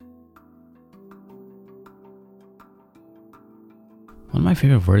One of my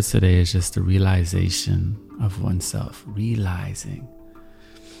favorite words today is just the realization of oneself. Realizing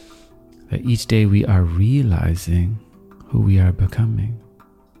that each day we are realizing who we are becoming.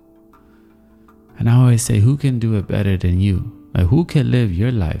 And I always say, who can do it better than you? Like, who can live your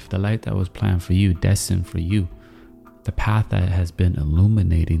life, the life that was planned for you, destined for you, the path that has been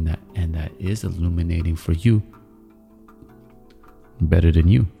illuminating that and that is illuminating for you better than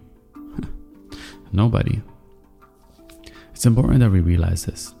you? Nobody. It's important that we realize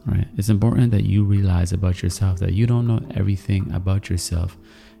this, right? It's important that you realize about yourself that you don't know everything about yourself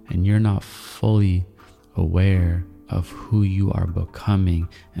and you're not fully aware of who you are becoming,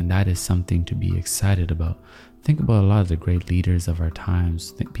 and that is something to be excited about. Think about a lot of the great leaders of our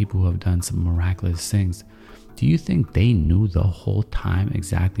times, people who have done some miraculous things. Do you think they knew the whole time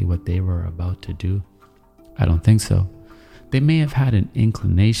exactly what they were about to do? I don't think so. They may have had an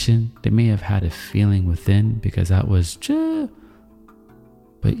inclination, they may have had a feeling within, because that was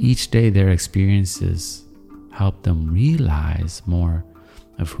but each day their experiences help them realize more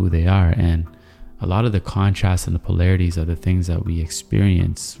of who they are. And a lot of the contrasts and the polarities of the things that we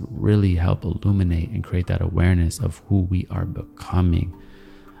experience really help illuminate and create that awareness of who we are becoming,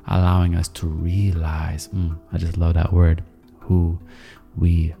 allowing us to realize, I just love that word, who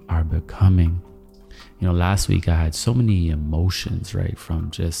we are becoming. You know, last week I had so many emotions, right? From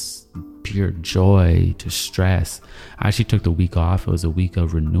just pure joy to stress. I actually took the week off. It was a week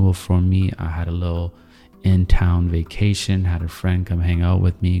of renewal for me. I had a little in-town vacation, had a friend come hang out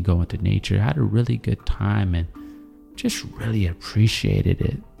with me, go into nature, had a really good time and just really appreciated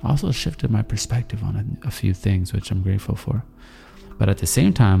it. Also shifted my perspective on a few things, which I'm grateful for. But at the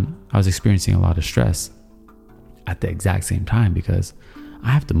same time, I was experiencing a lot of stress at the exact same time because I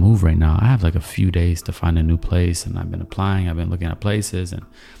have to move right now. I have like a few days to find a new place, and I've been applying, I've been looking at places and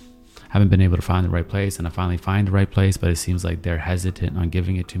haven't been able to find the right place, and I finally find the right place, but it seems like they're hesitant on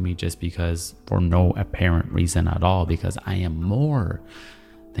giving it to me just because, for no apparent reason at all, because I am more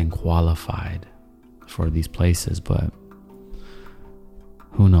than qualified for these places. But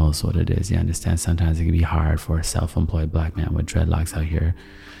who knows what it is? You understand, sometimes it can be hard for a self-employed black man with dreadlocks out here.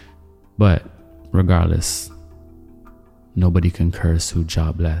 But regardless, nobody can curse who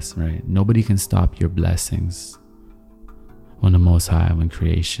jobless, right? Nobody can stop your blessings when the Most High, when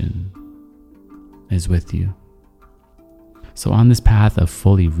creation is with you. So on this path of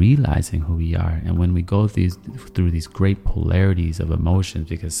fully realizing who we are, and when we go through these great polarities of emotions,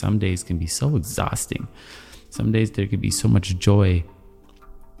 because some days can be so exhausting, some days there could be so much joy,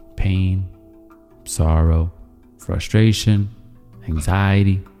 pain, sorrow, frustration,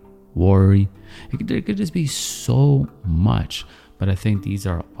 anxiety, worry. There could just be so much. But I think these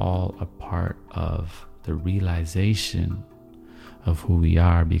are all a part of the realization of who we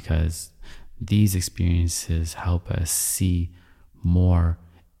are, because these experiences help us see more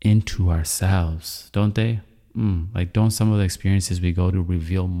into ourselves, don't they? Like, don't some of the experiences we go to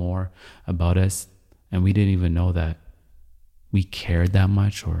reveal more about us, and we didn't even know that we cared that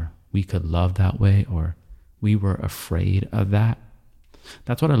much, or we could love that way, or we were afraid of that?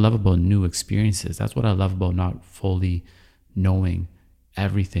 That's what I love about new experiences. That's what I love about not fully knowing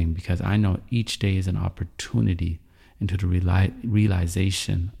everything, because I know each day is an opportunity into the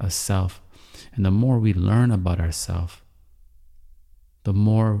realization of self. And the more we learn about ourselves, the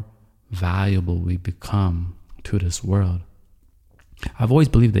more valuable we become to this world. I've always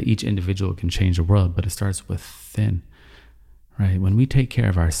believed that each individual can change the world, but it starts within, right? When we take care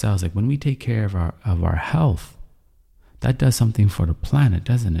of ourselves, like when we take care of our health, that does something for the planet,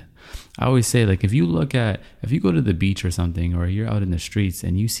 doesn't it? I always say, like, if you go to the beach or something, or you're out in the streets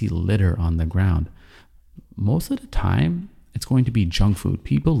and you see litter on the ground, most of the time it's going to be junk food.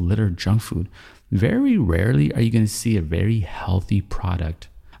 People litter junk food. Very rarely are you going to see a very healthy product.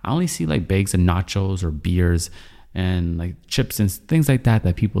 I only see like bags of nachos or beers and like chips and things like that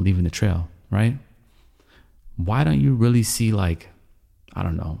people leave in the trail, right? Why don't you really see like, I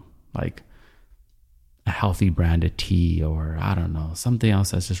don't know, like a healthy brand of tea, or I don't know, something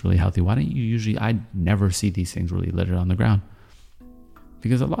else that's just really healthy? Why don't you I never see these things really littered on the ground.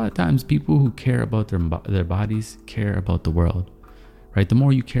 Because a lot of times people who care about their bodies care about the world, right? The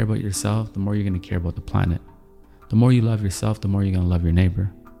more you care about yourself, the more you're going to care about the planet. The more you love yourself, the more you're going to love your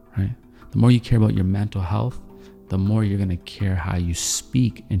neighbor, right? The more you care about your mental health, the more you're going to care how you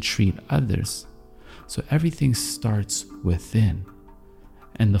speak and treat others. So everything starts within.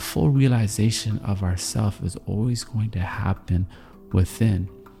 And the full realization of ourself is always going to happen within.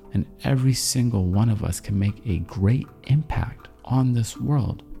 And every single one of us can make a great impact on this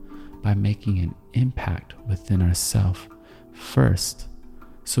world by making an impact within ourselves first.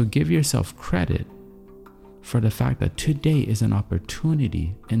 So give yourself credit for the fact that today is an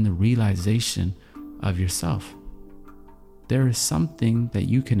opportunity in the realization of yourself. There is something that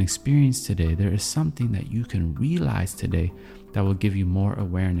you can experience today. There is something that you can realize today that will give you more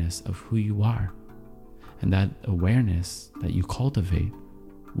awareness of who you are. And that awareness that you cultivate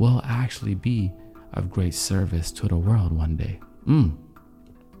will actually be of great service to the world one day.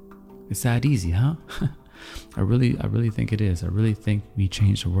 It's that easy, huh? I really think it is. I really think we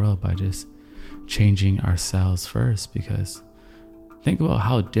change the world by just changing ourselves first, because think about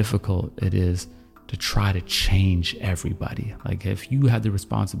how difficult it is to try to change everybody. Like if you had the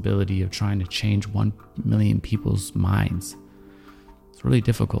responsibility of trying to change 1 million people's minds, it's really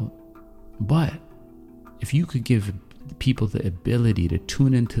difficult. But if you could give people the ability to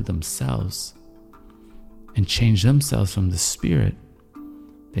tune into themselves and change themselves from the spirit,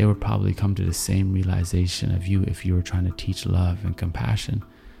 they would probably come to the same realization of you if you were trying to teach love and compassion.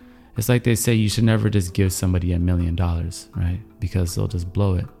 It's like they say you should never just give somebody $1 million, right? Because they'll just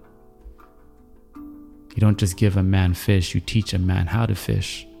blow it. You don't just give a man fish, you teach a man how to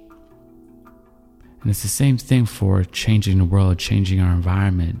fish. And it's the same thing for changing the world, changing our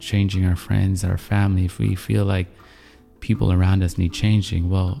environment, changing our friends, our family. If we feel like people around us need changing,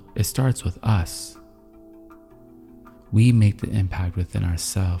 well, it starts with us. We make the impact within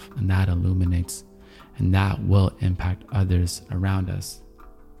ourselves, and that illuminates, and that will impact others around us.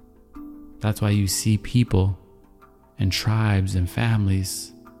 That's why you see people and tribes and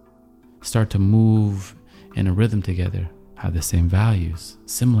families start to move in a rhythm together, have the same values,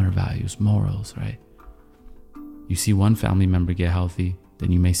 similar values, morals, right? You see one family member get healthy,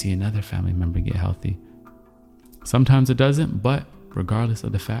 then you may see another family member get healthy. Sometimes it doesn't, but regardless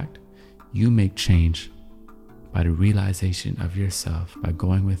of the fact, you make change by the realization of yourself, by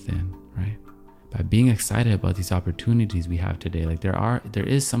going within, right? By being excited about these opportunities we have today. Like there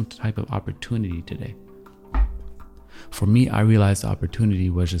is some type of opportunity today. For me, I realized the opportunity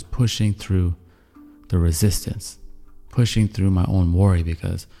was just pushing through the resistance, pushing through my own worry,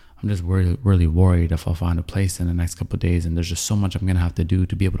 because I'm just really worried if I'll find a place in the next couple of days, and there's just so much I'm going to have to do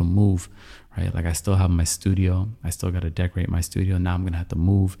to be able to move, right? Like I still have my studio. I still got to decorate my studio. Now I'm going to have to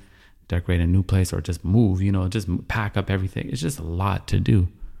move, decorate a new place, or just move, just pack up everything. It's just a lot to do.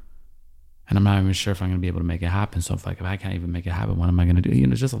 And I'm not even sure if I'm going to be able to make it happen. So if I can't even make it happen, what am I going to do?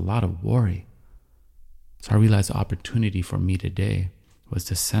 It's just a lot of worry. So I realized the opportunity for me today was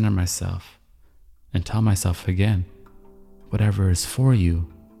to center myself and tell myself again, whatever is for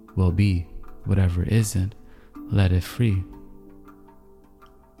you will be, whatever isn't, let it free.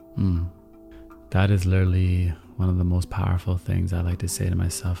 That is literally one of the most powerful things I like to say to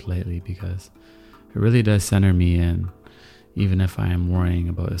myself lately, because it really does center me in. Even if I am worrying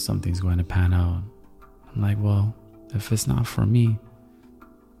about if something's going to pan out, I'm like, well, if it's not for me,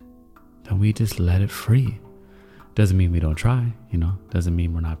 then we just let it free. Doesn't mean we don't try, doesn't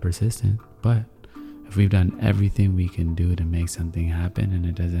mean we're not persistent. But if we've done everything we can do to make something happen and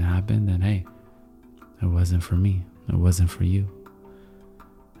it doesn't happen, then hey, it wasn't for me. It wasn't for you.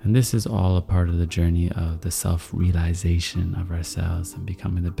 And this is all a part of the journey of the self-realization of ourselves and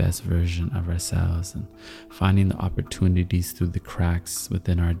becoming the best version of ourselves and finding the opportunities through the cracks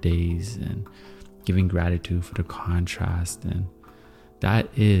within our days and giving gratitude for the contrast. And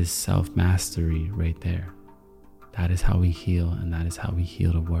that is self-mastery right there. That is how we heal, and that is how we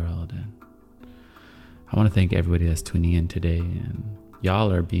heal the world. And I want to thank everybody that's tuning in today. And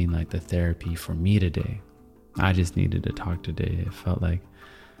y'all are being like the therapy for me today. I just needed to talk today. It felt like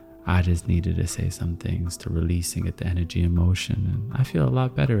I just needed to say some things to release and get the energy and motion. And I feel a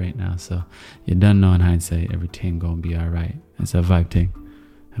lot better right now. So you done know in hindsight, everything gonna be all right. It's a vibe thing.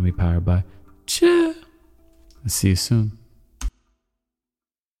 And we powered by Chill. I'll see you soon.